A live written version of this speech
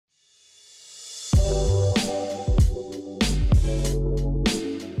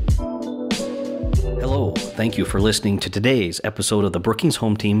Thank you for listening to today's episode of the Brookings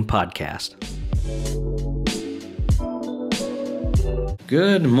Home Team podcast.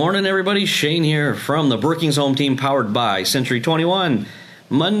 Good morning, everybody. Shane here from the Brookings Home Team, powered by Century 21.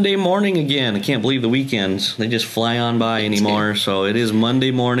 Monday morning again. I can't believe the weekends. They just fly on by anymore. So it is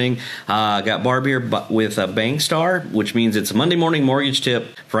Monday morning. Got Barb here with BankStar, which means it's a Monday morning mortgage tip.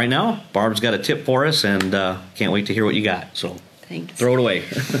 For right now, Barb's got a tip for us, and can't wait to hear what you got. So thanks. Throw it away.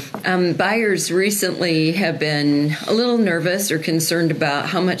 Buyers recently have been a little nervous or concerned about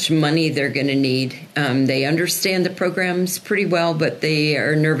how much money they're going to need. They understand the programs pretty well, but they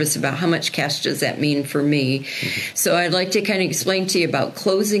are nervous about how much cash does that mean for me. Mm-hmm. So I'd like to kind of explain to you about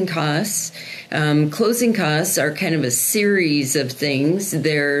closing costs. Closing costs are kind of a series of things.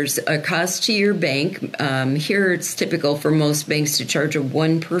 There's a cost to your bank. Here it's typical for most banks to charge a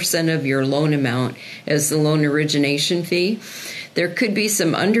 1% of your loan amount as the loan origination fee. There could be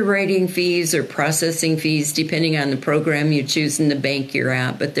some underwriting fees or processing fees depending on the program you choose in the bank you're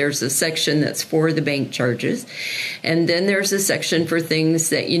at, but there's a section that's for the bank charges. And then there's a section for things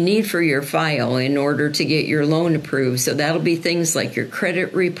that you need for your file in order to get your loan approved. So that'll be things like your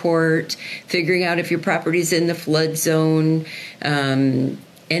credit report, figuring out if your property's in the flood zone,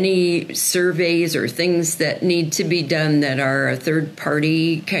 any surveys or things that need to be done that are a third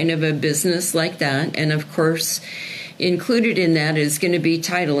party kind of a business like that. And of course, included in that is going to be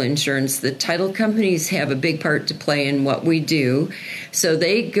title insurance. The title companies have a big part to play in what we do. So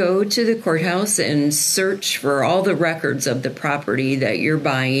they go to the courthouse and search for all the records of the property that you're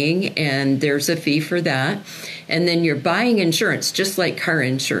buying, and there's a fee for that. And then you're buying insurance, just like car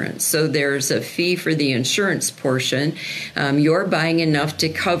insurance. So there's a fee for the insurance portion. You're buying enough to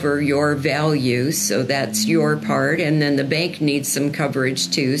cover your value, so that's your part. And then the bank needs some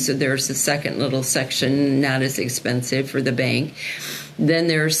coverage too, so there's a second little section, not as expensive for the bank. Then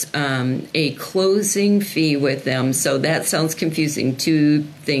there's a closing fee with them. So that sounds confusing. Two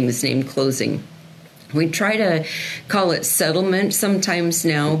things named closing. We try to call it settlement sometimes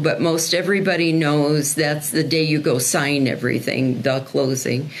now, but most everybody knows that's the day you go sign everything, the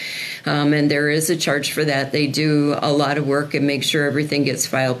closing. And there is a charge for that. They do a lot of work and make sure everything gets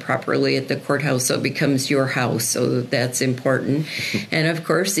filed properly at the courthouse so it becomes your house. So that's important. And of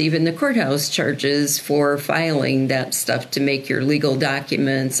course, even the courthouse charges for filing that stuff to make your legal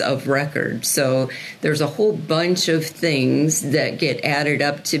documents of record. So there's a whole bunch of things that get added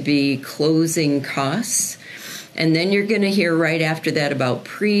up to be closing costs. And then you're going to hear right after that about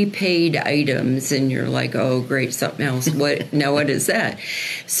prepaid items, and you're like, oh, great, something else. Now what is that?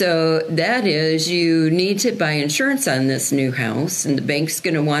 So that is, you need to buy insurance on this new house, and the bank's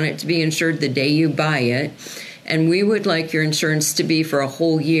going to want it to be insured the day you buy it. And we would like your insurance to be for a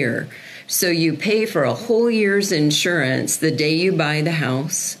whole year. So you pay for a whole year's insurance the day you buy the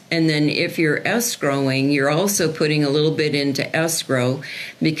house. And then if you're escrowing, you're also putting a little bit into escrow,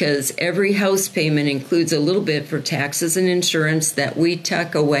 because every house payment includes a little bit for taxes and insurance that we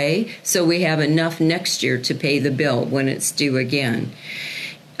tuck away, so we have enough next year to pay the bill when it's due again.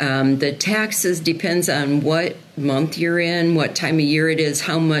 The taxes depends on what month you're in, what time of year it is,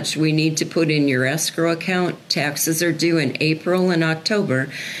 how much we need to put in your escrow account. Taxes are due in April and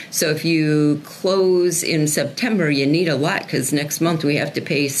October. So if you close in September, you need a lot, because next month we have to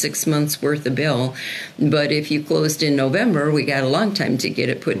pay 6 months worth of bill. But if you closed in November, we got a long time to get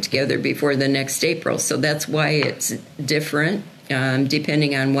it put together before the next April. So that's why it's different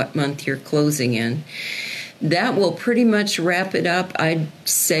depending on what month you're closing in. That will pretty much wrap it up. I'd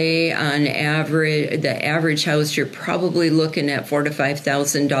say on average, the average house, you're probably looking at $4,000 to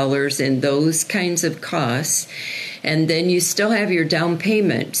 $5,000 in those kinds of costs. And then you still have your down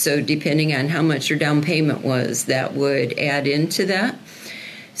payment. So depending on how much your down payment was, that would add into that.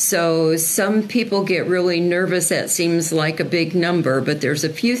 So some people get really nervous. That seems like a big number, but there's a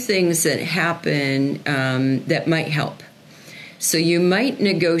few things that happen that might help. So you might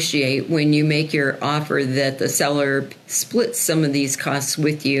negotiate when you make your offer that the seller splits some of these costs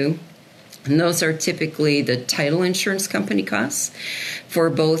with you. And those are typically the title insurance company costs for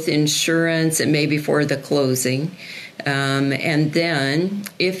both insurance and maybe for the closing. And then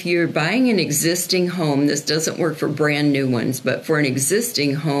if you're buying an existing home, this doesn't work for brand new ones, but for an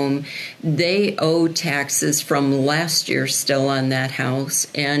existing home, they owe taxes from last year still on that house,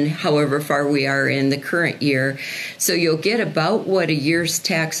 and however far we are in the current year. So you'll get about what a year's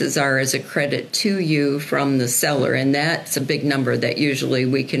taxes are as a credit to you from the seller, and that's a big number that usually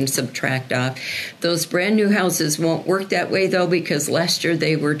we can subtract off. Those brand new houses won't work that way, though, because last year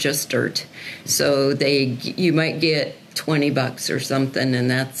they were just dirt. So you might get $20 or something, and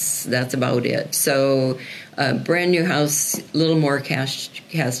that's about it. So a brand new house, a little more cash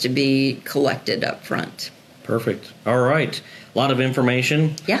has to be collected up front. Perfect. All right. A lot of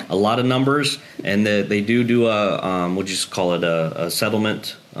information. Yeah. A lot of numbers, and they do a what you call it, a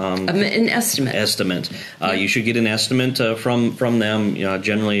settlement. An estimate. You should get an estimate from them.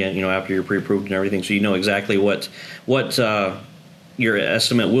 Generally, after you're pre-approved and everything, so you know exactly what your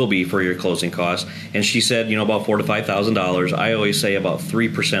estimate will be for your closing costs. And she said, about $4,000 to $5,000. I always say about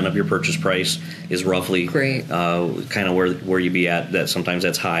 3% of your purchase price is roughly Great. Kind of where you be at. That sometimes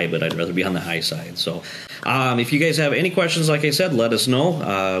that's high, but I'd rather be on the high side. So, if you guys have any questions, like I said, let us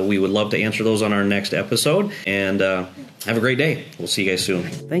know. We would love to answer those on our next episode. And have a great day. We'll see you guys soon.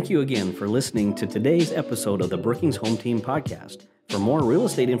 Thank you again for listening to today's episode of the Brookings Home Team podcast. For more real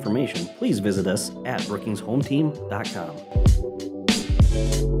estate information, please visit us at brookingshometeam.com.